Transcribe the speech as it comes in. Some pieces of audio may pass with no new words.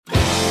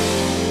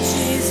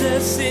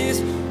Jesus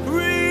is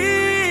real.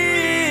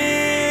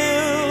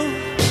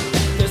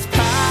 There's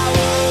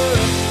power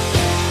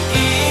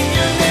in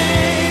your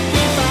name. We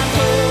find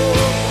hope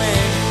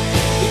when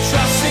we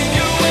trust in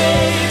your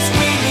ways.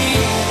 We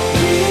need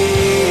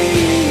real.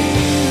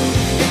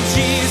 And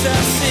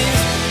Jesus is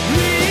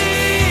real.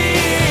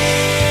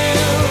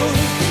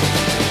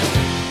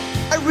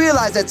 I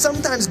realize that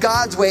sometimes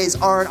God's ways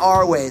aren't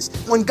our ways.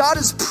 When God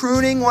is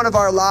pruning one of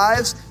our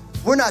lives,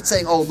 we're not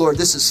saying, oh Lord,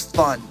 this is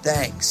fun,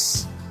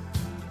 thanks.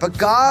 But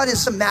God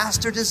is a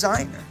master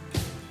designer.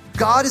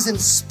 God is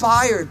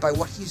inspired by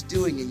what he's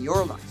doing in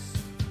your life.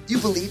 Do you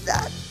believe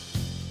that?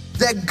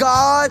 That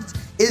God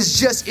is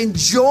just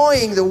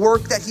enjoying the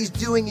work that he's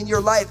doing in your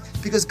life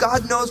because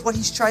God knows what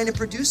he's trying to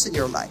produce in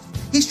your life.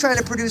 He's trying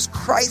to produce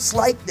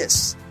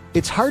Christ-likeness.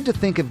 It's hard to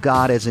think of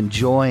God as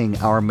enjoying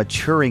our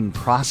maturing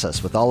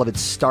process with all of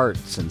its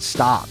starts and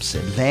stops,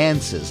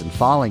 advances and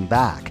falling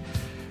back.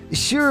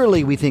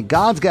 Surely we think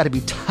God's got to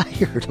be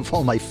tired of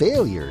all my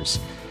failures.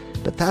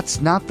 But that's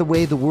not the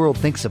way the world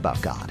thinks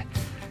about God.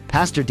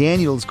 Pastor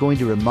Daniel is going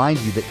to remind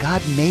you that God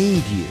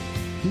made you.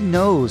 He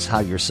knows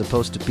how you're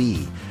supposed to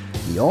be.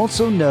 He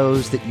also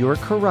knows that you're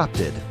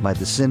corrupted by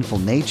the sinful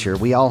nature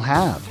we all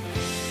have.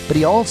 But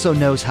he also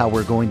knows how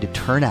we're going to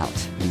turn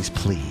out, and he's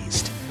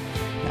pleased.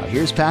 Now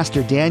here's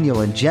Pastor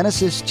Daniel in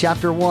Genesis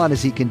chapter 1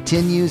 as he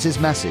continues his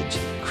message,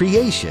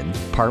 Creation,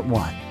 Part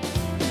 1.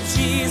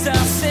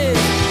 Jesus is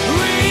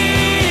real.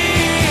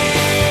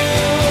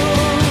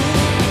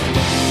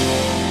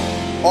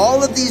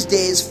 All of these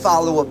days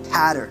follow a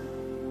pattern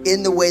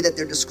in the way that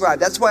they're described.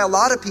 That's why a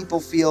lot of people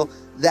feel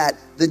that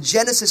the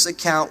Genesis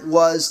account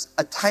was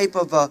a type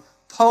of a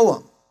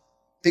poem,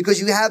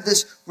 because you have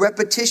this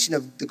repetition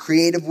of the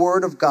creative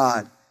word of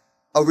God,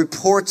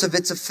 reports of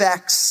its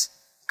effects,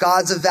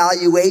 God's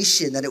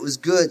evaluation that it was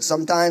good.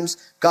 Sometimes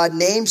God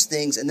names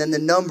things and then the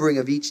numbering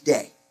of each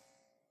day.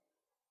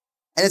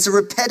 And it's a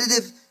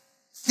repetitive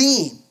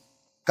theme.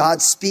 God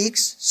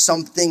speaks,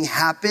 something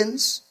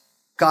happens.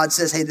 God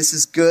says, hey, this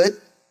is good.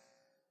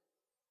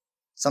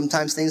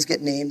 Sometimes things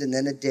get named and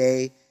then a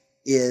day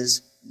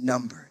is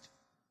numbered.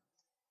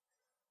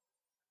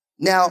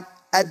 Now,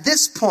 at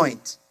this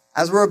point,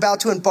 as we're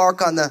about to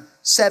embark on the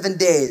 7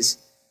 days,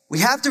 we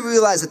have to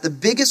realize that the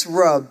biggest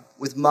rub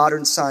with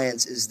modern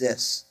science is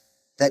this,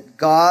 that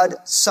God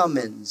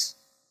summons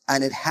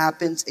and it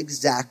happens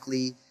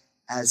exactly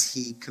as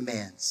he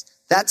commands.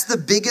 That's the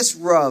biggest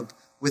rub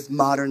with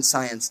modern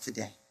science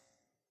today.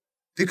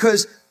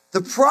 Because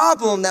the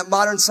problem that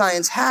modern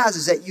science has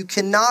is that you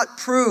cannot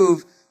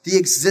prove the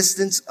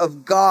existence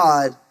of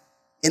God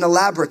in a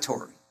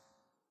laboratory.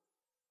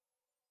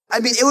 I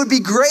mean, it would be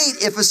great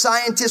if a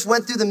scientist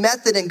went through the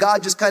method and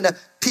God just kind of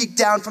peeked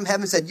down from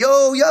heaven and said,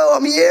 yo,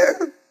 I'm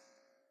here.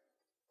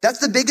 That's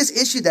the biggest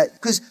issue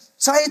because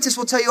scientists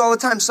will tell you all the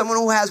time, someone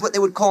who has what they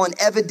would call an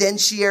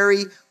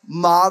evidentiary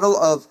model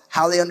of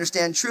how they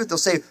understand truth, they'll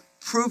say,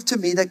 prove to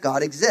me that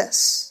God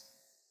exists.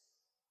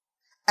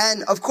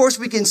 And of course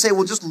we can say,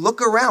 well, just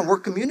look around. We're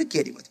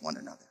communicating with one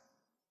another.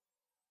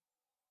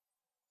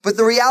 But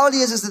the reality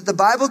is that the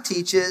Bible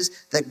teaches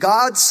that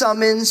God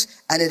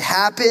summons and it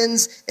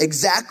happens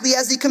exactly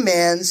as he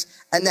commands,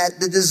 and that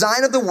the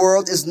design of the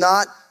world is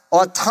not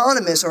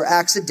autonomous or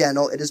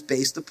accidental. It is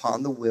based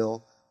upon the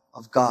will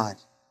of God.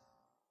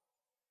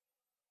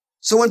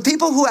 So when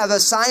people who have a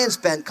science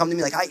bent come to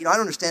me like, I don't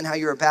understand how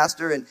you're a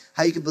pastor and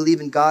how you can believe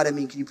in God. I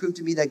mean, can you prove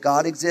to me that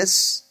God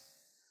exists?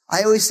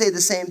 I always say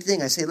the same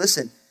thing. I say,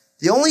 listen,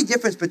 the only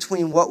difference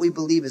between what we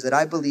believe is that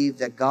I believe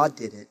that God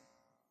did it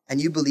and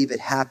you believe it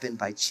happened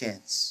by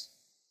chance.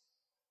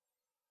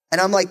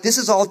 And I'm like, this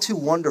is all too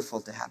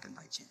wonderful to happen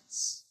by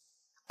chance.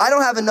 I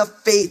don't have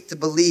enough faith to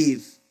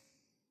believe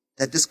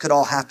that this could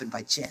all happen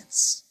by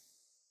chance.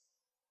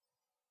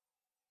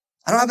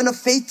 I don't have enough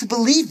faith to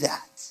believe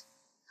that.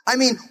 I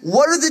mean,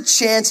 what are the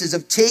chances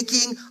of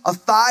taking a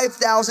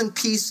 5,000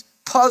 piece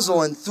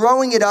puzzle and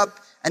throwing it up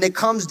and it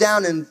comes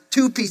down and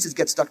two pieces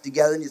get stuck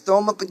together and you throw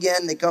them up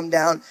again and they come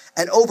down,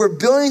 and over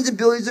billions and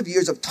billions of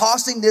years of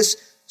tossing this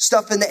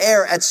stuff in the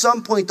air, at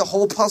some point the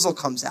whole puzzle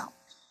comes out.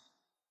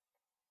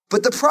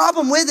 But the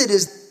problem with it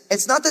is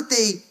it's not that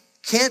they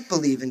can't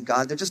believe in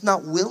God, they're just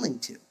not willing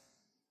to.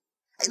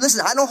 Hey,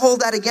 listen, I don't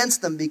hold that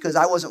against them because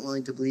I wasn't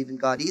willing to believe in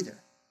God either.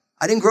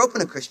 I didn't grow up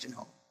in a Christian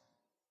home.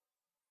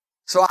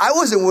 So I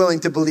wasn't willing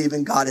to believe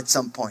in God at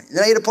some point. And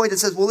then I hit a point that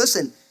says, well,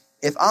 listen,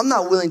 if I'm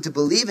not willing to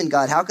believe in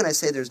God, how can I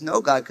say there's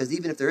no God? Because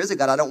even if there is a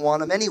God, I don't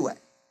want him anyway.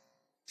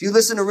 If you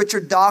listen to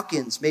Richard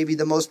Dawkins, maybe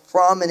the most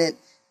prominent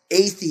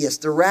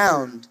atheist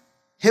around,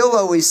 he'll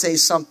always say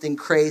something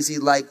crazy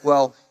like,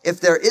 well, if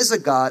there is a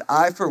God,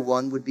 I, for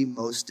one, would be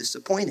most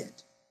disappointed.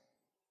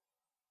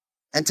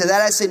 And to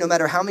that I say, no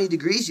matter how many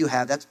degrees you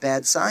have, that's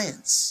bad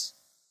science.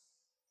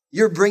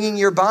 You're bringing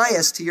your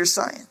bias to your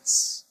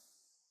science.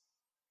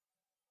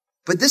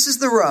 But this is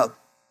the rub.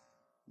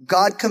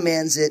 God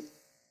commands it,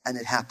 and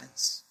it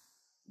happens.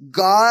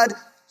 God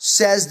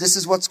says this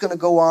is what's going to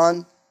go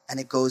on, and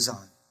it goes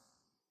on.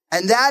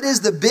 And that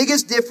is the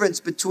biggest difference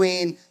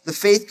between the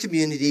faith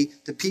community,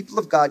 the people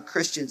of God,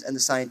 Christians, and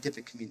the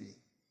scientific community.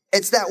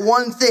 It's that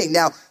one thing.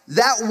 Now,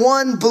 that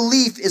one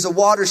belief is a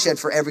watershed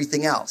for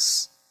everything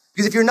else.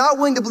 Because if you're not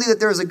willing to believe that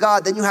there is a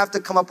God, then you have to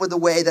come up with a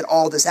way that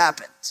all this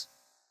happened.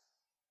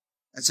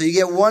 And so you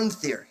get one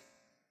theory.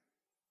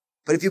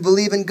 But if you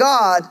believe in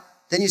God,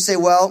 then you say,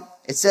 well,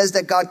 it says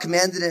that God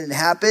commanded it and it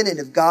happened. And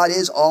if God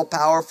is all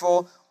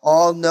powerful,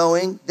 all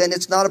knowing, then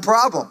it's not a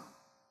problem.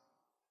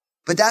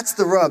 But that's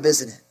the rub,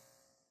 isn't it?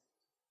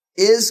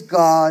 Is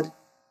God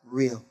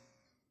real?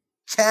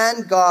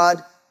 Can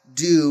God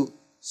do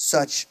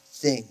such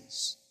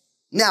things?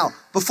 Now,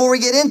 before we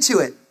get into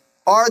it,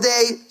 are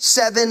they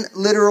 7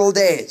 literal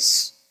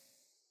days?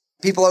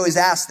 People always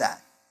ask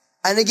that.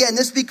 And again,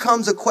 this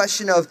becomes a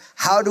question of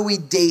how do we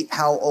date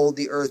how old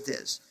the earth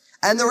is?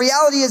 And the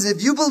reality is,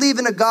 if you believe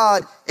in a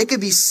God, it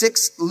could be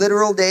 6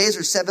 literal days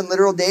or 7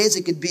 literal days.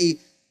 It could be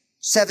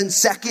 7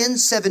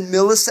 seconds, 7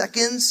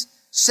 milliseconds,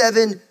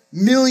 7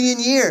 million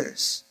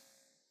years,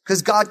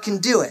 because God can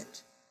do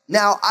it.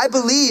 Now, I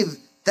believe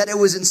that it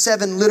was in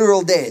 7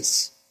 literal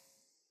days,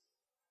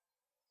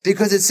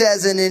 because it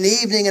says in an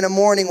evening and a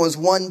morning was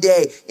one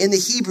day. In the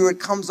Hebrew, it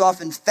comes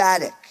off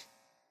emphatic.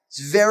 It's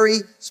very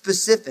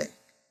specific.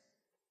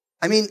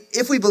 I mean,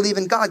 if we believe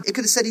in God, it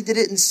could have said he did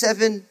it in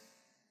 7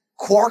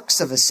 quarks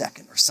of a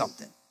second or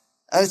something.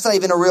 It's not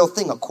even a real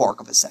thing, a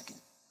quark of a second.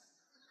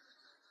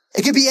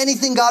 It could be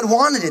anything God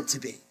wanted it to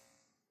be.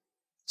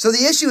 So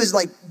the issue is,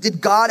 like,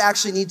 did God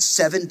actually need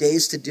 7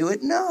 days to do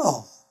it?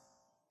 No.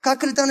 God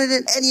could have done it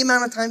in any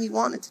amount of time he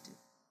wanted to do.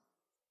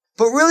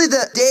 But really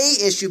the day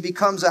issue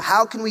becomes a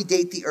how can we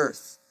date the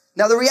earth?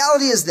 Now the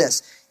reality is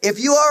this. If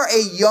you are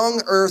a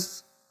young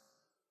earth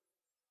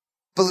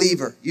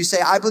believer, you say,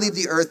 I believe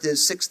the earth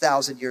is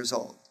 6,000 years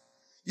old.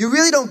 You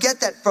really don't get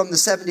that from the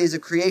 7 days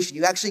of creation.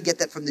 You actually get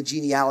that from the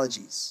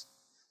genealogies,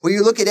 where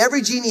you look at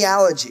every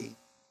genealogy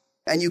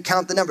and you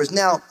count the numbers.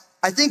 Now,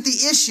 I think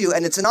the issue,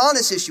 and it's an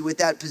honest issue with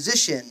that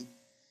position,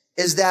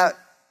 is that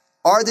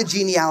are the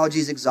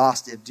genealogies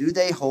exhaustive? Do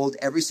they hold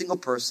every single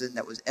person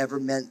that was ever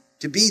meant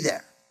to be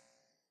there?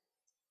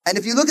 And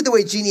if you look at the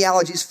way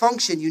genealogies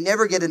function, you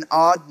never get an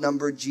odd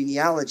numbered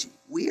genealogy.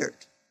 Weird.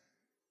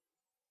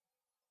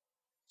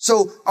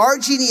 So are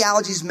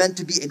genealogies meant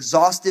to be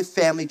exhaustive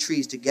family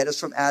trees to get us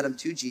from Adam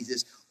to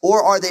Jesus?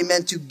 Or are they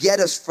meant to get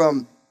us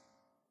from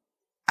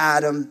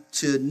Adam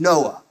to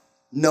Noah,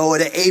 Noah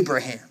to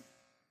Abraham,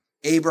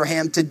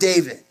 Abraham to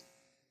David?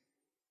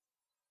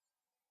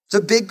 It's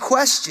a big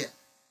question.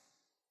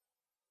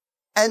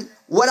 And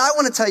what I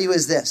want to tell you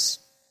is this.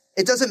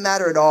 It doesn't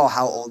matter at all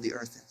how old the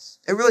earth is.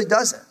 It really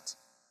doesn't.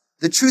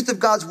 The truth of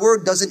God's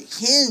word doesn't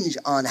hinge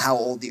on how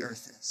old the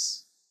earth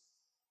is.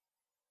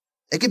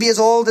 It could be as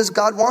old as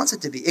God wants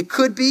it to be. It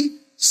could be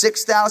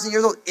 6,000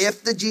 years old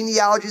if the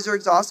genealogies are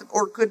exhaustive,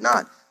 or it could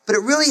not. But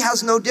it really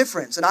has no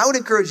difference. And I would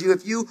encourage you,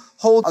 if you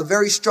hold a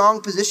very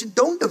strong position,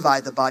 don't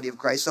divide the body of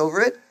Christ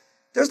over it.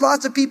 There's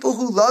lots of people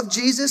who love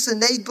Jesus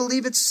and they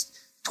believe it's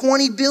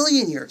 20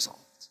 billion years old.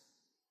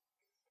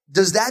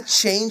 Does that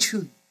change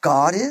who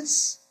God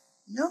is?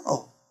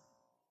 No.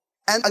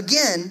 And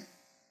again,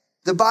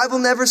 the Bible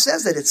never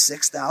says that it's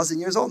 6,000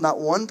 years old, not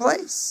one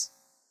place.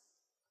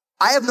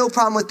 I have no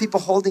problem with people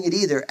holding it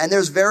either. And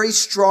there's very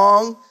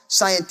strong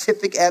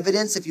scientific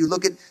evidence. If you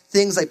look at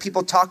things like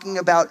people talking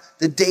about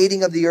the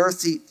dating of the earth.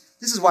 See,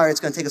 this is why it's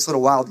going to take us a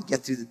little while to get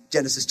through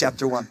Genesis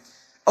chapter 1.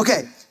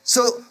 Okay,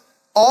 so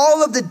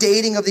all of the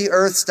dating of the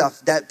earth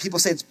stuff that people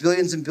say it's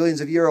billions and billions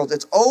of years old,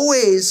 it's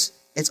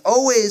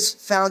always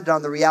founded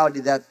on the reality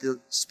that the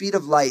speed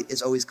of light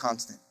is always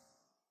constant.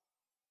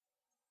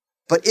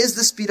 But is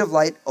the speed of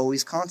light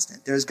always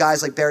constant? There's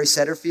guys like Barry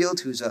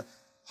Setterfield, who's a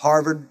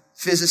Harvard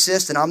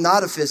physicist, and I'm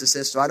not a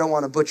physicist, so I don't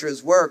want to butcher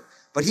his work,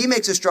 but he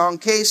makes a strong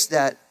case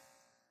that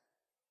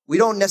we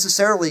don't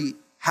necessarily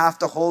have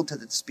to hold to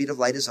that the speed of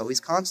light is always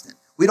constant.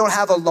 We don't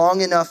have a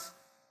long enough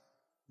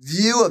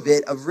view of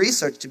it, of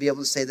research, to be able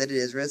to say that it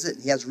is or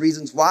isn't. He has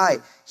reasons why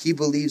he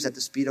believes that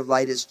the speed of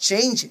light is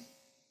changing.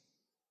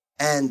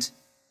 And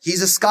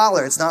he's a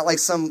scholar. It's not like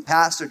some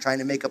pastor trying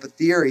to make up a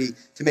theory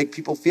to make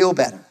people feel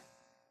better.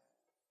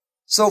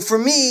 So for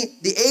me,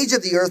 the age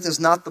of the earth is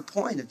not the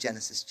point of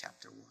Genesis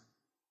chapter 1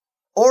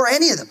 or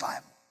any of the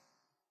Bible.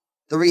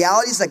 The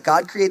reality is that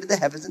God created the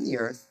heavens and the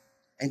earth,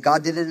 and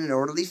God did it in an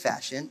orderly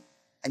fashion,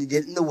 and he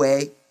did it in the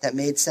way that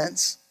made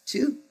sense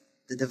to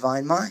the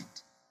divine mind.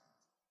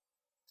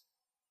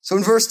 So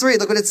in verse 3,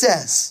 look what it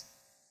says.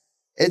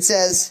 It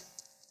says,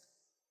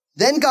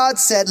 then God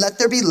said, let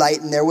there be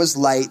light, and there was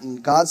light.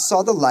 And God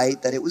saw the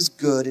light, that it was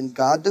good, and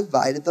God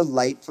divided the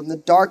light from the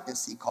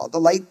darkness. He called the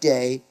light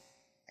day,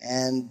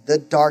 and the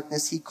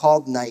darkness he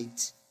called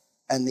night.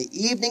 And the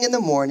evening and the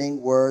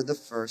morning were the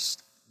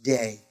first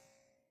day.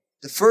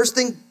 The first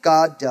thing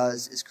God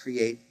does is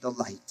create the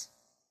light.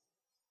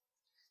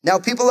 Now,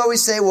 people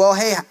always say, well,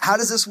 hey, how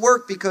does this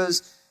work?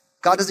 Because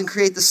God doesn't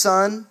create the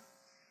sun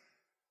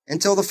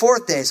until the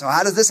 4th day. So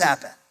how does this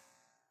happen?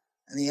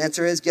 And the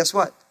answer is, guess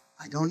what?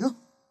 I don't know.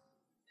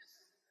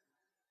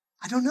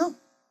 I don't know.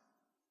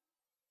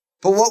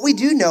 But what we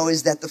do know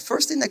is that the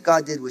first thing that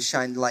God did was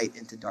shine light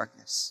into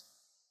darkness.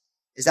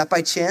 Is that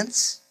by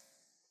chance?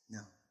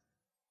 No.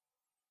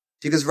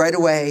 Because right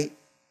away,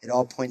 it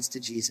all points to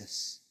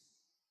Jesus.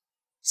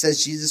 It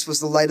says Jesus was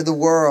the light of the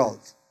world,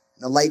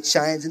 and the light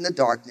shines in the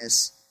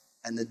darkness,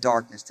 and the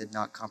darkness did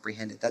not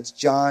comprehend it. That's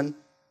John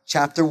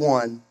chapter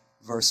 1,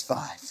 verse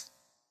 5.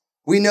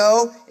 We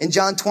know in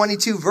John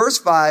 22, verse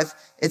 5,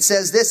 it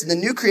says this, in the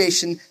new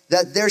creation,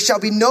 that there shall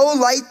be no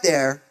light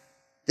there.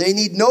 They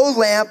need no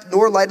lamp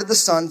nor light of the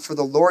sun, for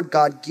the Lord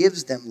God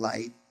gives them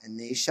light, and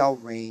they shall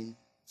reign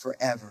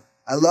forever.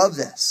 I love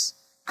this.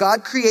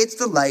 God creates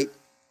the light,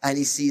 and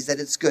he sees that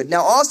it's good.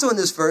 Now, also in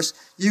this verse,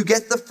 you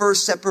get the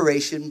first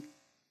separation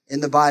in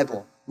the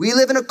Bible. We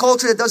live in a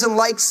culture that doesn't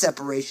like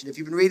separation. If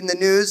you've been reading the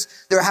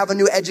news, they have a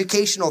new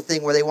educational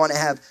thing where they want to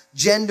have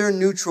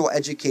gender-neutral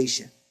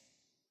education.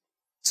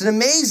 It's an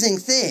amazing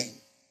thing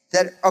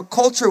that a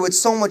culture with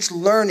so much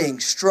learning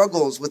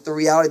struggles with the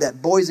reality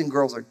that boys and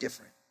girls are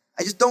different.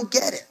 I just don't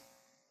get it.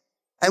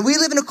 And we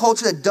live in a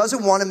culture that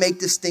doesn't want to make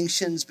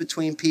distinctions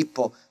between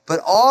people.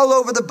 But all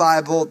over the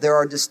Bible, there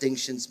are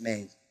distinctions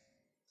made.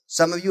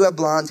 Some of you have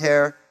blonde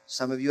hair,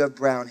 some of you have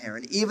brown hair.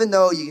 And even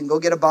though you can go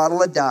get a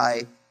bottle of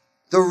dye,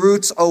 the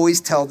roots always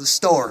tell the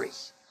story.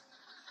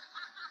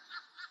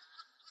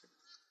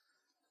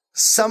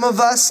 Some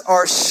of us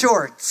are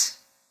short,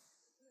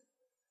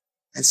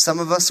 and some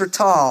of us are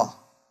tall.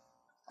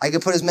 I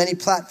can put as many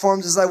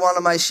platforms as I want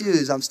on my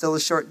shoes. I'm still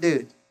a short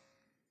dude.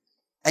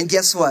 And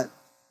guess what?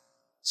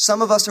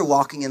 Some of us are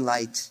walking in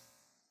light,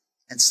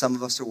 and some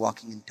of us are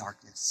walking in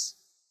darkness.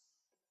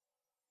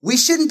 We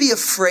shouldn't be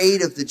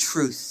afraid of the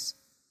truth.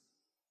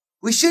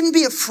 We shouldn't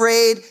be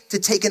afraid to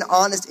take an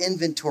honest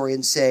inventory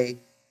and say,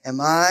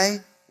 am I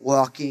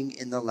walking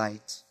in the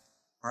light,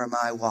 or am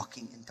I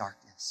walking in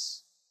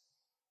darkness?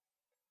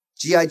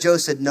 G.I. Joe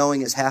said,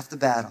 knowing is half the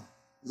battle.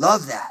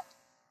 Love that.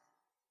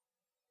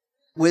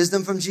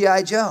 Wisdom from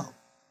G.I. Joe.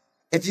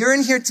 If you're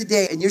in here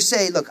today and you're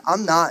saying, look,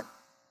 I'm not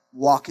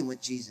walking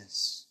with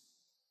Jesus,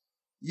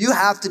 you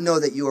have to know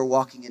that you are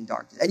walking in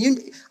darkness.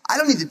 And I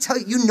don't need to tell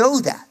you, you know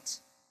that.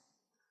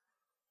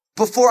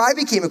 Before I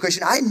became a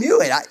Christian, I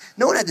knew it.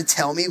 No one had to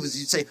tell me. You'd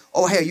say,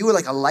 oh, hey, you were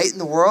like a light in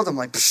the world. I'm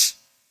like, psh,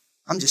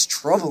 I'm just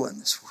trouble in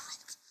this world.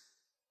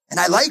 And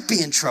I like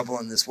being trouble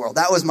in this world.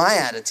 That was my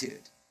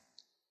attitude.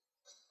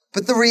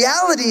 But the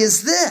reality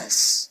is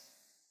this,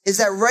 is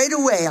that right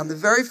away on the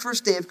very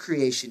first day of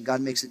creation,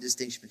 God makes a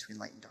distinction between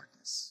light and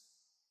darkness.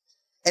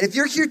 And if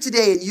you're here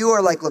today and you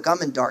are like, look,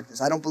 I'm in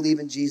darkness. I don't believe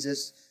in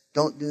Jesus.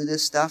 Don't do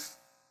this stuff.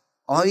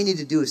 All you need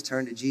to do is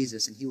turn to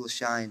Jesus and he will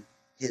shine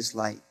his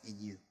light in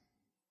you.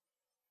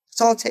 That's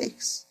all it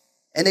takes.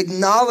 An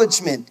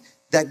acknowledgement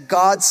that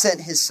God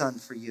sent his son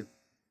for you.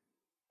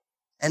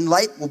 And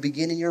light will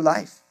begin in your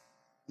life.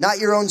 Not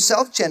your own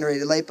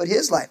self-generated light, but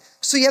his light.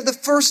 So you have the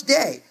first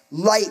day.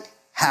 Light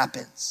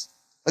happens.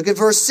 Look at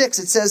verse 6.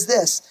 It says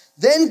this.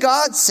 Then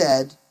God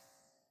said,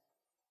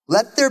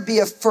 let there be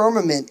a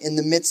firmament in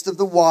the midst of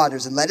the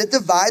waters, and let it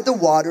divide the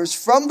waters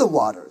from the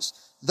waters.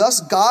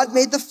 Thus God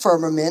made the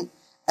firmament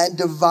and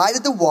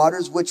divided the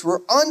waters which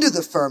were under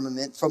the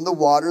firmament from the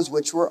waters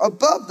which were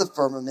above the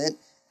firmament,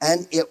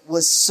 and it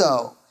was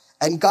so.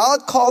 And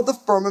God called the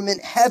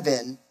firmament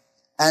heaven,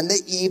 and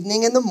the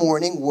evening and the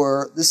morning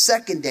were the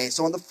second day.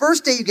 So on the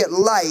first day you get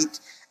light,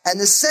 and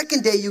the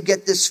second day you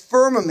get this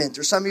firmament,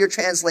 or some of your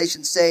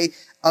translations say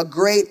a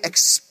great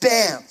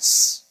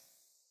expanse.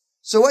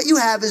 So what you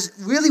have is,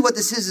 really what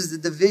this is the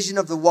division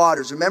of the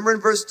waters. Remember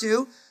in verse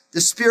 2,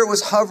 the Spirit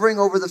was hovering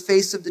over the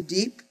face of the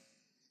deep.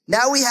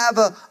 Now we have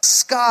a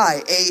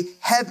sky, a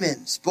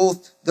heavens,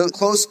 both the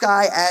close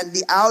sky and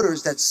the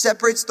outers that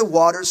separates the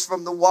waters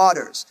from the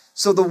waters.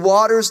 So the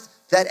waters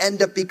that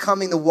end up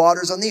becoming the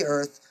waters on the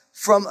earth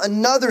from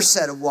another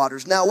set of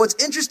waters. Now,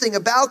 what's interesting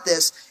about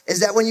this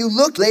is that when you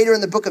look later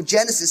in the book of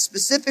Genesis,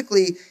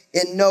 specifically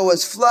in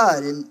Noah's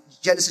flood, in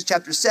Genesis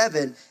chapter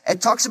 7,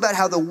 it talks about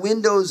how the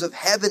windows of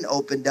heaven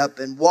opened up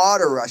and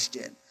water rushed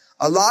in.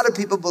 A lot of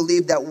people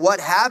believe that what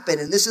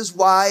happened, and this is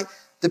why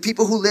the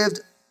people who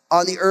lived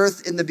on the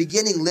earth in the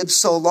beginning lived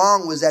so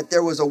long, was that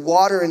there was a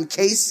water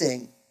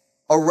encasing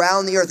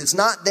around the earth. It's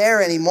not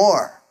there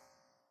anymore.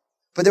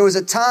 But there was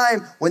a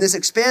time when this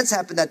expanse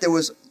happened that there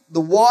was the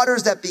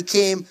waters that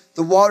became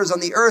the waters on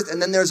the earth,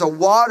 and then there's a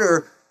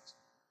water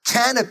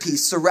canopy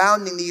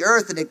surrounding the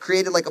earth, and it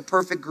created like a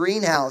perfect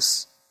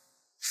greenhouse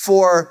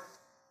for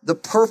the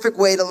perfect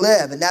way to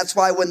live. And that's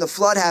why when the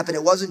flood happened,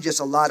 it wasn't just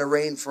a lot of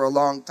rain for a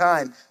long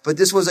time, but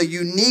this was a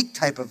unique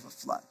type of a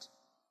flood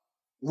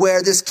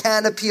where this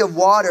canopy of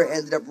water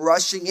ended up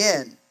rushing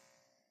in.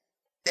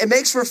 It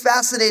makes for a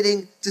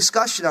fascinating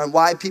discussion on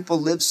why people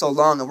live so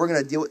long, and we're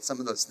going to deal with some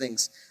of those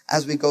things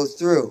as we go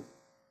through.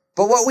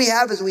 But what we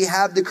have is we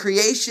have the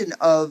creation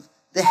of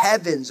the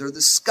heavens or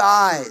the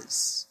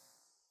skies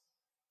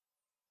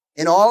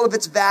in all of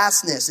its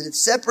vastness, and it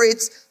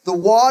separates the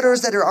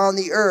waters that are on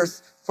the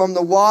earth from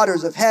the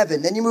waters of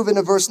heaven. Then you move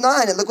into verse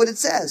 9 and look what it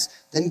says.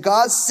 Then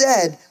God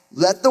said,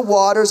 let the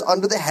waters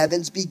under the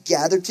heavens be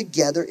gathered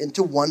together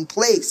into one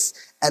place,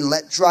 and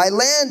let dry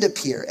land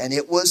appear. And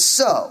it was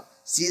so.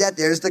 See that?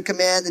 There's the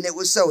command, and it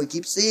was so. We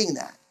keep seeing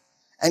that.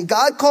 And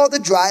God called the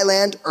dry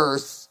land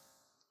earth,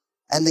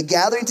 And the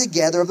gathering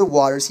together of the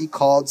waters he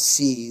called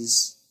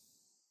seas.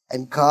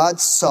 And God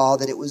saw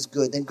that it was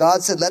good. Then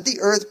God said, let the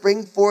earth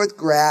bring forth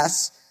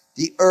grass,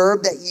 the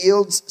herb that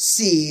yields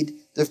seed,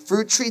 the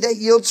fruit tree that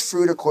yields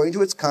fruit according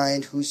to its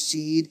kind, whose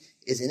seed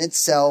is in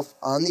itself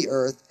on the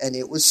earth. And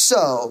it was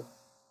so.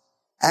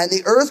 And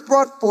the earth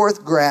brought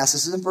forth grass.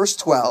 This is in verse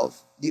 12.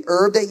 The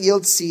herb that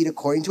yields seed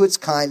according to its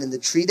kind, and the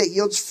tree that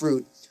yields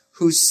fruit,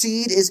 whose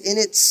seed is in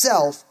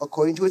itself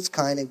according to its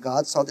kind. And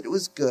God saw that it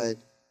was good.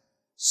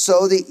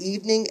 So the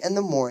evening and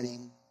the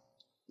morning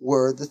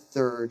were the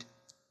third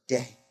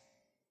day.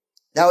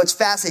 Now it's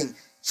fascinating.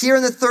 Here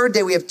in the third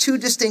day, we have two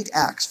distinct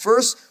acts.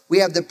 First, we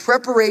have the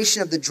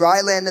preparation of the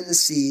dry land and the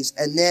seas,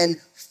 and then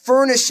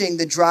furnishing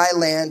the dry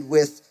land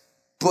with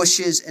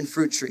bushes and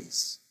fruit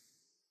trees.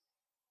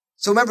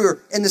 So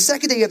remember, in the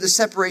second day, you have the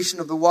separation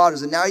of the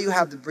waters, and now you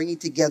have the bringing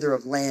together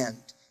of land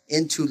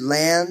into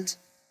land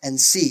and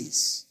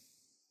seas.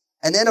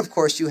 And then, of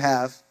course, you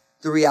have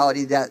the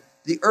reality that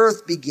the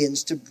earth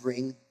begins to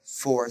bring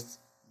forth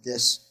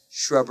this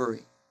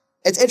shrubbery.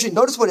 It's interesting.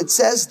 Notice what it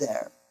says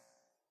there.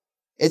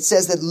 It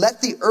says that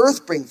let the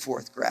earth bring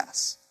forth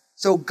grass.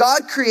 So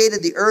God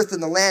created the earth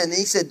and the land, and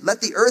he said, let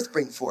the earth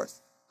bring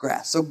forth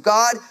grass. So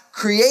God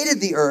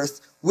created the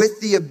earth with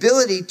the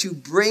ability to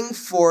bring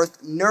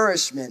forth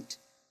nourishment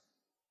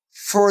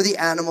for the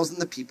animals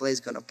and the people he's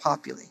going to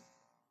populate.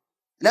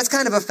 And that's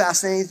kind of a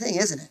fascinating thing,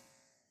 isn't it?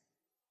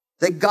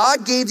 That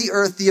God gave the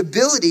earth the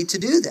ability to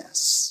do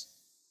this.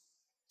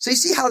 So you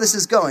see how this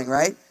is going,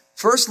 right?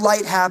 First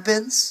light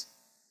happens,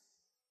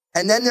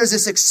 and then there's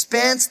this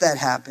expanse that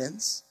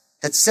happens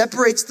that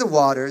separates the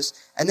waters,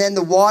 and then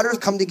the waters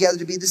come together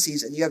to be the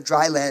seas, and you have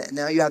dry land, and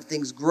now you have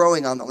things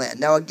growing on the land.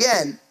 Now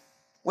again,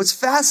 what's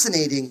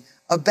fascinating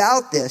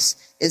about this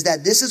is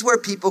that this is where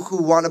people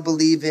who want to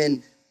believe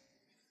in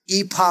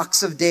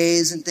epochs of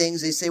days and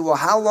things, they say, well,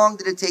 how long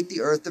did it take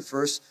the earth to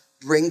first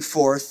bring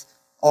forth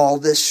all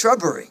this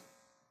shrubbery?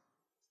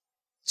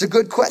 It's a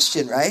good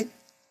question, right?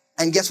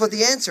 And guess what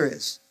the answer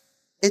is?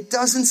 It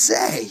doesn't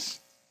say.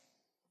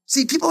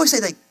 See, people always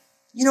say, like,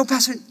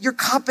 Pastor, you're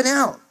copping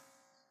out.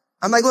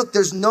 I'm like, look,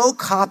 there's no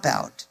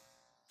cop-out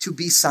to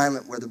be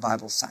silent where the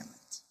Bible's silent.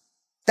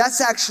 That's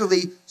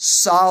actually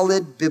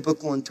solid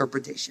biblical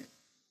interpretation.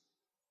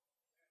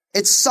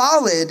 It's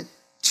solid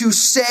to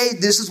say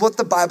this is what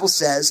the Bible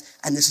says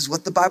and this is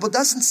what the Bible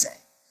doesn't say.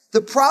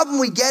 The problem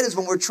we get is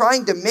when we're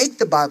trying to make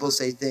the Bible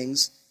say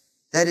things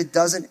that it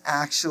doesn't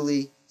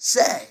actually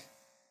say.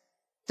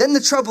 Then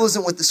the trouble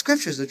isn't with the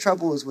scriptures, the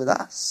trouble is with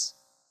us.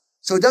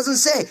 So it doesn't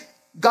say.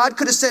 God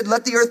could have said,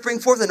 let the earth bring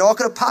forth, and it all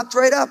could have popped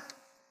right up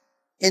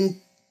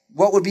in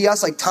what would be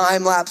us like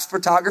time-lapse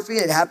photography,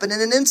 and it happened in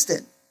an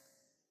instant.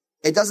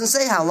 It doesn't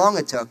say how long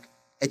it took.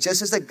 It just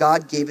says that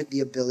God gave it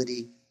the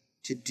ability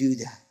to do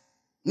that.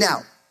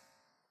 Now,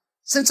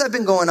 since I've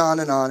been going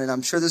on, and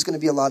I'm sure there's going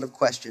to be a lot of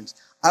questions,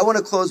 I want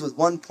to close with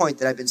one point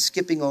that I've been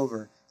skipping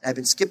over, and I've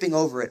been skipping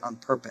over it on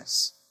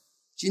purpose.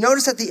 Do you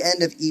notice at the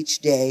end of each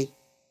day,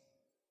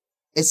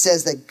 it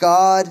says that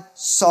God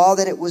saw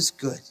that it was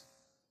good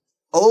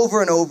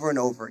over and over and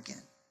over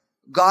again.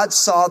 God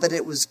saw that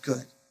it was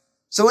good.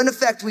 So in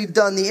effect, we've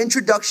done the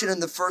introduction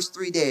in the first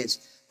 3 days.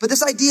 But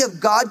this idea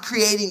of God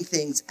creating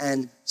things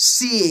and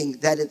seeing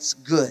that it's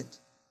good.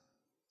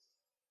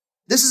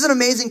 This is an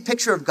amazing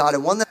picture of God,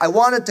 and one that I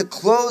wanted to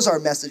close our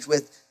message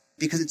with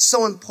because it's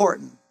so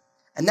important.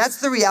 And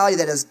that's the reality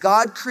that as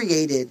God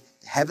created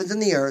the heavens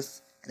and the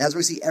earth, and as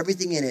we see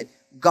everything in it,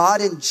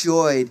 God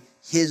enjoyed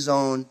his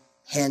own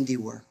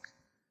handiwork.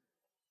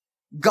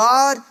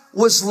 God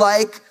was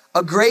like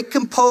a great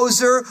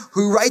composer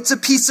who writes a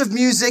piece of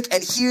music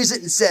and hears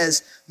it and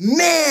says,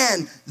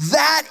 man,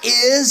 that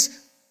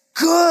is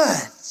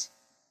good.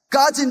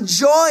 God's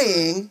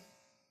enjoying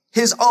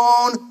his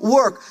own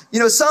work.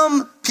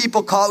 Some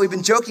people call it, we've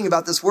been joking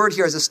about this word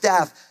here as a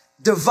staff,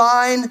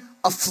 divine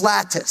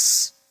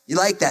afflatus. You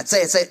like that?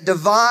 Say it,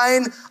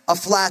 divine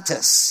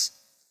afflatus.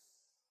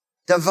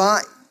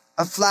 Divine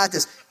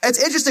afflatus.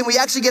 It's interesting, we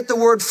actually get the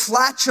word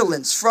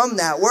flatulence from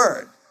that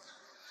word.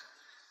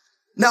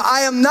 Now,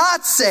 I am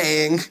not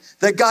saying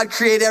that God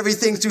created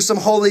everything through some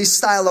holy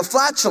style of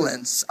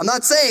flatulence. I'm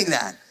not saying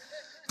that.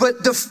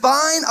 But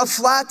divine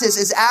afflatus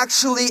is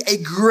actually a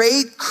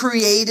great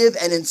creative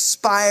and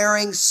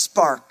inspiring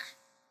spark.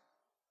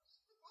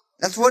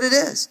 That's what it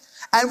is.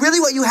 And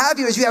really what you have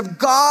here is you have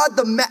God,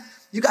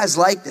 you guys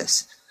like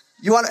this.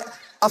 You want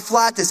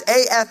afflatus,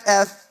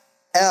 A-F-F-L-A-T-U-S.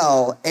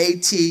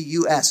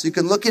 You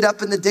can look it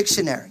up in the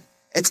dictionary.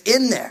 It's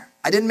in there.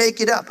 I didn't make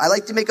it up. I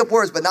like to make up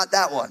words, but not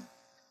that one.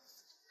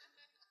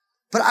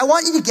 But I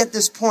want you to get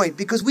this point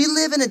because we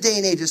live in a day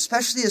and age,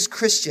 especially as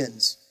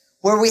Christians,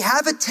 where we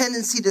have a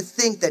tendency to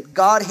think that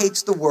God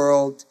hates the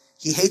world.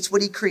 He hates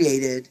what he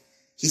created.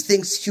 He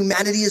thinks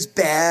humanity is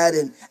bad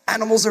and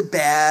animals are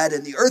bad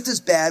and the earth is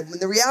bad. When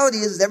the reality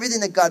is everything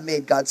that God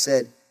made, God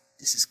said,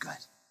 this is good.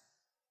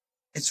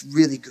 It's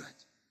really good.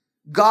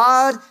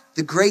 God,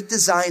 the great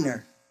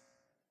designer,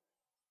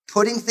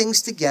 putting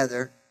things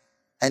together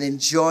and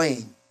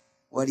enjoying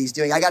what he's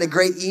doing. I got a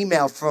great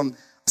email from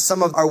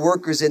some of our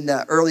workers in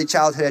the early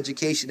childhood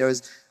education. There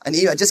was an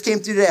email, it just came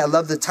through today. I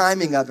love the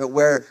timing of it,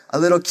 where a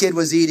little kid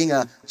was eating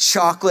a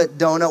chocolate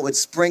donut with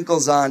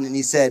sprinkles on, and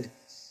he said,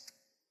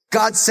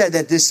 God said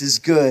that this is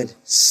good,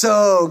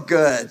 so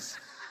good.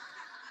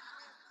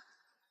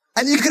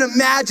 And you can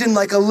imagine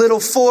like a little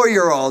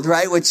 4-year-old,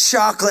 right, with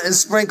chocolate and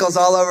sprinkles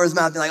all over his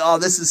mouth, and like, oh,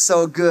 this is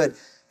so good.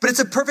 But it's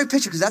a perfect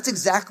picture because that's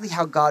exactly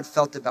how God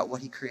felt about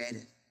what he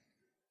created.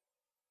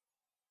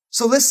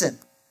 So listen,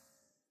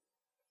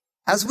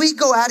 as we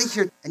go out of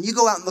here and you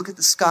go out and look at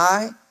the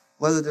sky,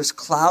 whether there's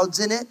clouds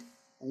in it,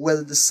 or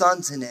whether the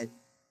sun's in it,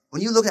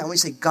 when you look at it, when you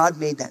say, God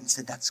made that and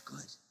said, that's good.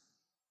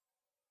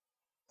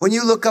 When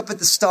you look up at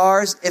the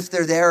stars, if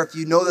they're there, if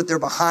you know that they're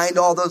behind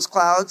all those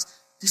clouds,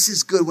 this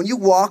is good. When you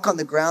walk on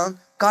the ground,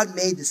 God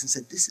made this and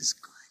said, this is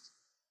good.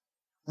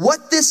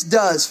 What this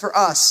does for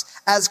us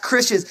as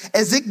Christians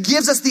is it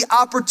gives us the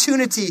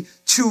opportunity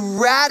to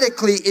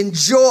radically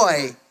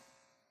enjoy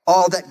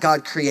all that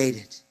God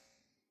created.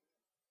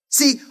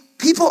 See,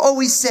 people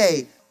always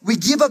say, we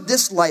give up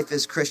this life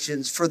as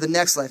Christians for the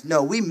next life.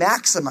 No, we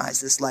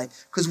maximize this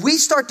life because we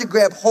start to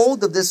grab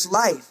hold of this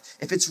life.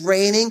 If it's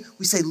raining,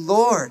 we say,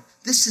 Lord,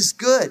 this is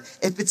good.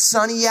 If it's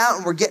sunny out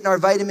and we're getting our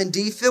vitamin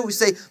D fill, we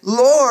say,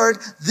 Lord,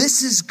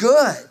 this is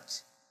good.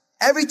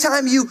 Every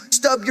time you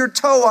stub your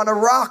toe on a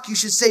rock, you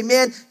should say,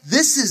 man,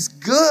 this is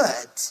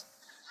good.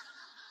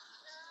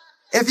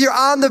 If you're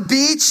on the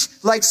beach,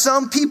 like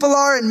some people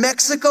are in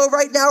Mexico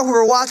right now who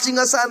are watching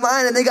us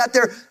online and they got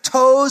their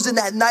toes in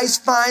that nice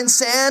fine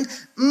sand,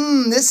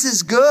 this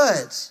is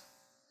good.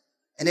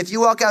 And if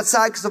you walk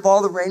outside because of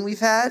all the rain we've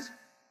had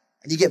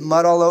and you get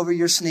mud all over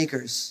your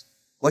sneakers,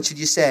 what should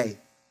you say?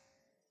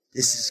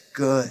 This is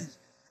good.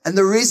 And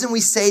the reason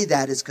we say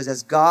that is because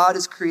as God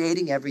is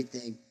creating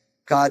everything,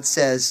 God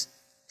says,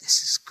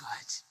 this is good.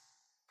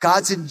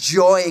 God's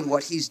enjoying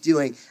what he's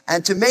doing.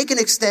 And to make an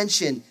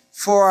extension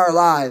for our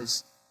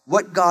lives,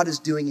 what God is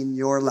doing in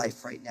your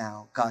life right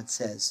now, God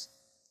says,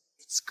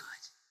 it's good.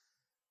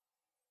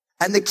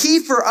 And the key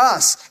for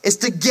us is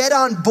to get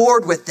on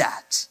board with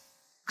that.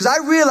 Because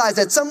I realize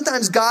that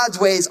sometimes God's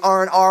ways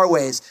aren't our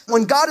ways.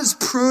 When God is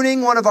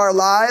pruning one of our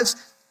lives,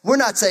 we're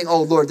not saying,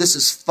 oh, Lord, this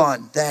is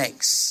fun,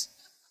 thanks.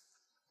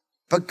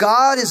 But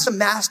God is a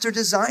master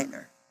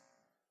designer.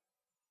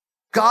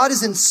 God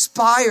is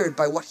inspired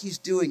by what he's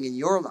doing in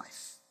your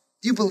life.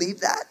 Do you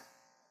believe that?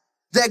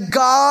 That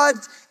God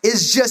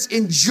is just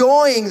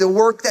enjoying the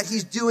work that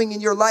he's doing in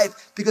your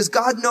life because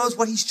God knows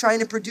what he's trying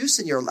to produce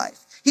in your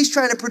life. He's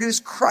trying to produce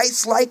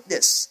Christ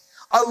likeness,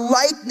 a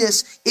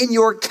likeness in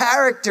your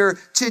character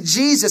to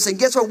Jesus. And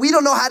guess what? We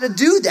don't know how to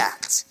do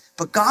that,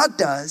 but God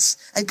does.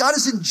 And God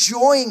is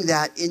enjoying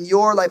that in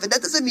your life. And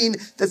that doesn't mean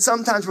that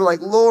sometimes we're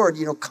like, Lord,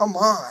 come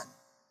on.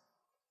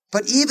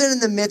 But even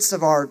in the midst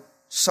of our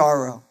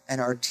sorrow and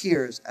our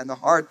tears and the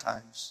hard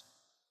times,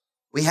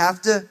 we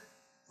have to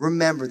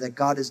remember that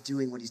God is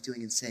doing what he's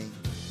doing and saying,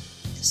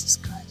 this is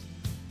good.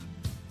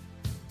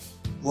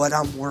 What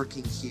I'm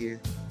working here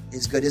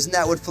is good. Isn't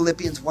that what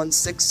Philippians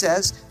 1:6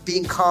 says?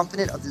 Being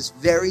confident of this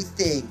very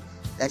thing,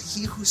 that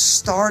he who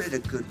started a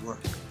good work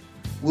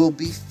will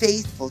be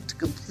faithful to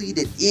complete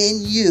it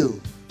in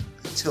you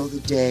until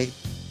the day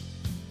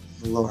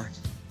of the Lord.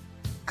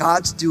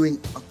 God's doing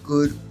a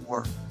good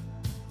work.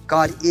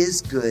 God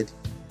is good,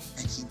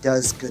 and he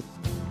does good.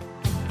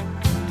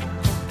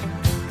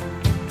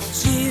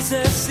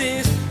 Jesus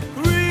is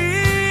real.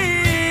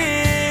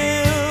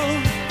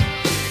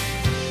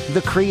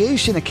 The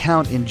creation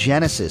account in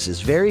Genesis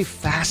is very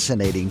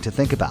fascinating to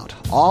think about.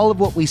 All of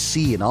what we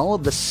see and all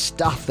of the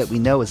stuff that we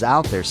know is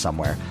out there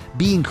somewhere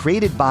being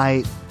created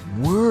by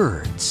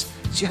words.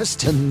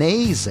 Just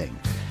amazing.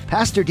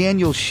 Pastor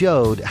Daniel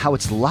showed how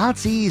it's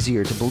lots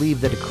easier to believe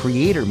that a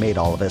creator made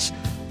all of us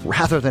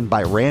rather than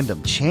by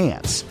random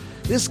chance.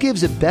 This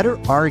gives a better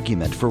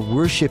argument for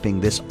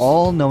worshiping this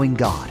all-knowing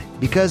God,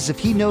 because if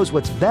he knows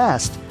what's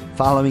best,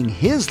 following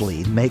his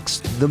lead makes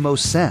the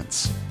most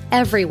sense.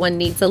 Everyone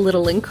needs a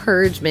little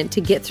encouragement to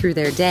get through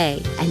their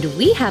day, and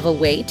we have a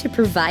way to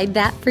provide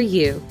that for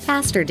you.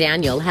 Pastor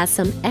Daniel has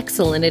some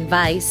excellent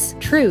advice,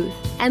 truth,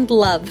 and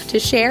love to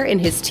share in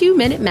his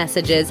 2-minute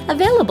messages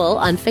available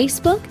on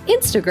Facebook,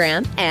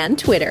 Instagram, and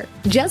Twitter.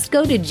 Just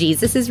go to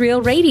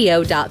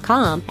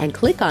JesusIsRealRadio.com and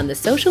click on the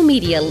social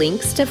media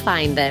links to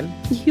find them.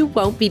 You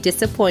won't be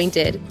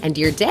disappointed, and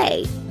your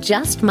day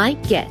just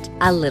might get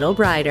a little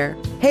brighter.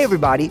 Hey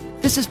everybody,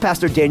 this is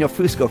Pastor Daniel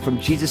Fusco from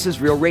Jesus is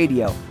Real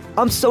Radio.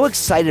 I'm so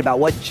excited about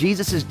what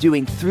Jesus is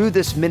doing through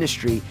this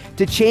ministry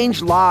to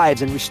change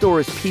lives and restore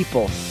his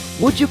people.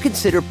 Would you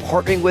consider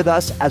partnering with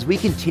us as we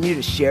continue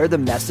to share the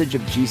message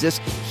of Jesus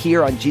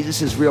here on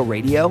Jesus is Real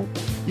Radio?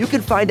 You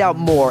can find out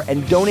more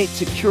and donate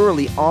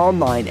securely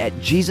online at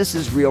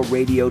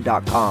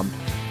JesusIsRealRadio.com.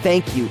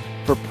 Thank you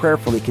for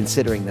prayerfully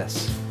considering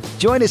this.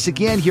 Join us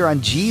again here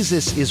on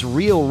Jesus is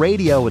Real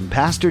Radio, and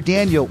Pastor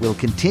Daniel will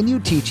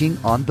continue teaching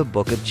on the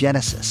book of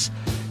Genesis.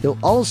 He'll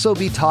also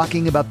be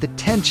talking about the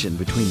tension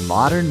between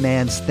modern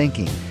man's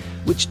thinking,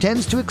 which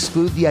tends to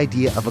exclude the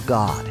idea of a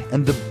God,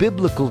 and the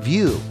biblical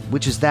view,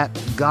 which is that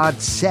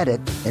God said it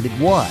and it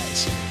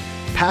was.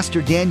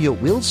 Pastor Daniel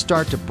will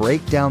start to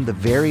break down the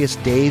various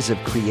days of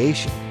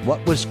creation,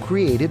 what was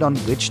created on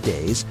which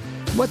days,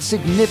 what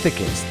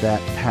significance that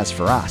has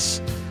for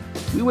us.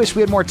 We wish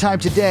we had more time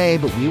today,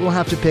 but we will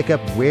have to pick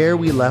up where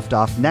we left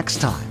off next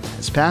time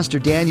as Pastor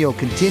Daniel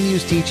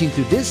continues teaching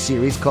through this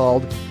series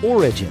called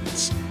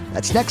Origins.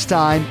 That's next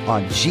time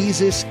on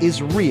Jesus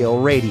is Real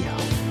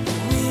Radio.